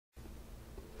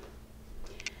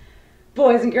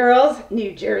Boys and girls,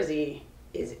 New Jersey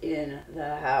is in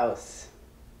the house.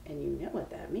 And you know what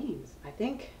that means, I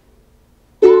think.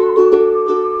 In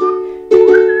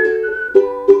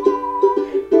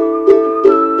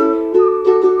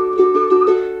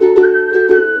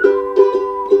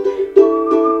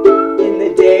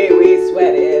the day we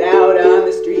sweated out on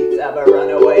the streets of a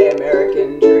runaway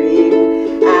American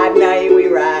dream. At night we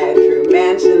ride through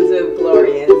mansions of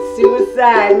glory and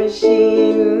suicide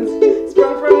machines.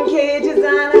 Sprung from cages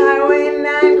on Highway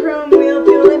 9, chrome wheel,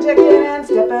 fuel injected and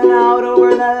stepping out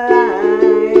over the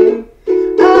line.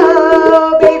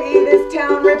 Oh, baby, this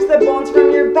town rips the bones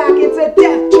from your back. It's a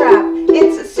death trap.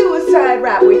 It's a suicide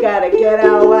rap. We gotta get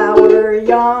out while we're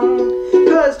young.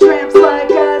 'Cause tramps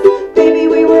like us, baby,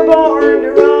 we were born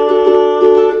to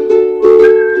run.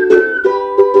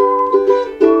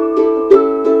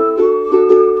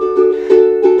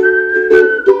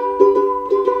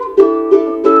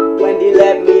 Wendy,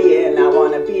 let me in. I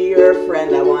wanna be your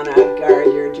friend. I wanna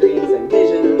guard your dreams and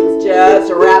visions.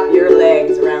 Just wrap your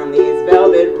legs around these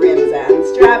velvet rims and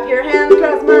strap your hands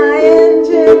across my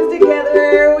engines.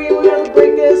 Together we will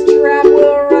break this trap.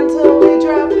 We'll run till we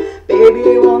drop.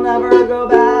 Baby, we'll never go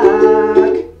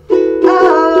back.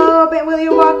 Oh, babe, will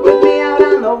you walk with me out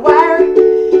on the wire?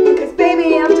 'Cause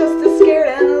baby, I'm just a scared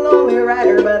and lonely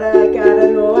rider, but I gotta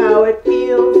know how it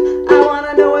feels. I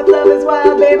wanna know if love is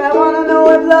wild, babe. I wanna know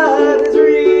if love is real.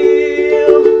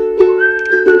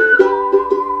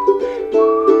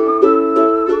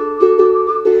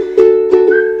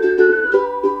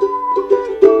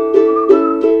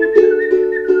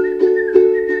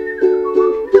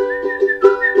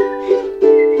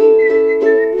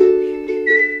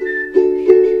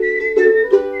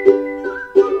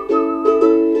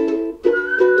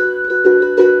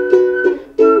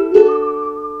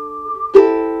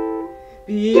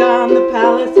 Beyond the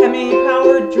palace,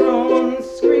 hemi-powered drones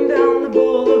scream down the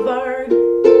boulevard.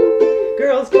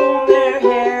 Girls comb their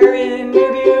hair in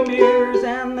rearview mirrors,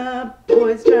 and the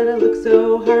boys try to look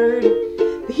so hard.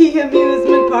 The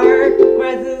amusement park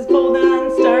rises bold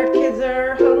and stark. Kids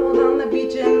are huddled on the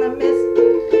beach in the mist.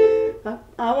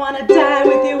 I wanna die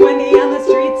with you, Wendy, on the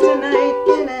streets tonight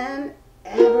in an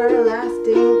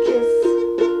everlasting kiss.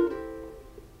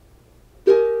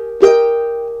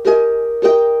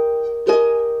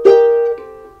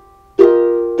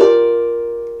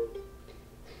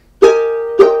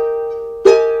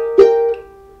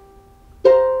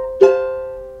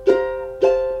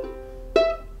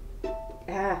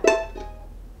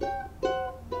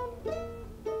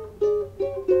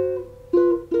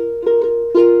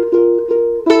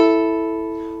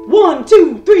 One,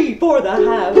 two, three for the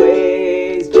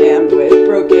highways, jammed with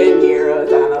broken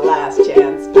heroes on a last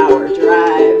chance power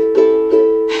drive.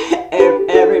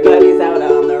 Everybody's out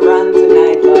on the run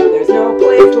tonight, but there's no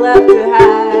place left to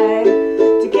hide.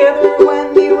 Together,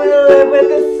 Wendy, we'll live with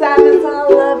the sadness.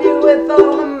 I'll love you with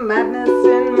all the madness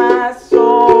in my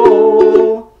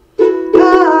soul.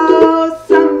 Oh,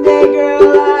 someday,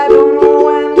 girl, I don't know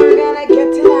when we're gonna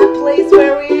get to that place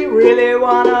where we really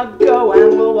wanna go,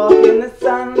 and we'll walk in the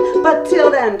sun. But till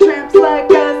then, tramps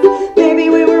like us, baby,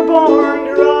 we were born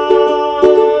to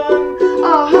run.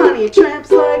 Oh, honey,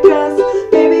 tramps like us,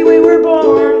 baby, we were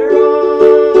born to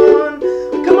run.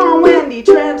 Come on, Wendy,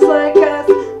 tramps like us,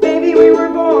 baby, we were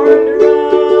born to run.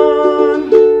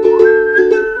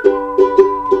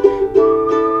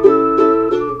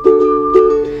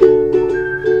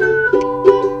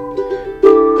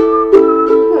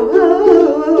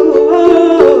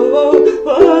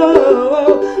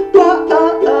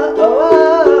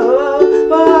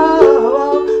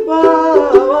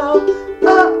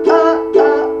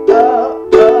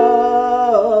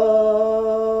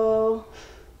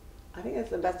 I think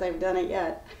that's the best I've done it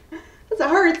yet. That's a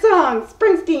hard song.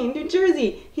 Springsteen, New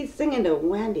Jersey. He's singing to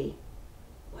Wendy.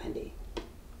 Wendy.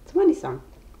 It's a Wendy song.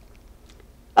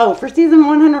 Oh, for season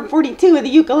 142 of the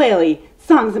Ukulele,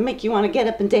 songs that make you want to get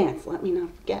up and dance. Let me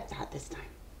not forget that this time.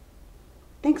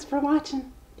 Thanks for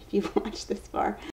watching, if you've watched this far.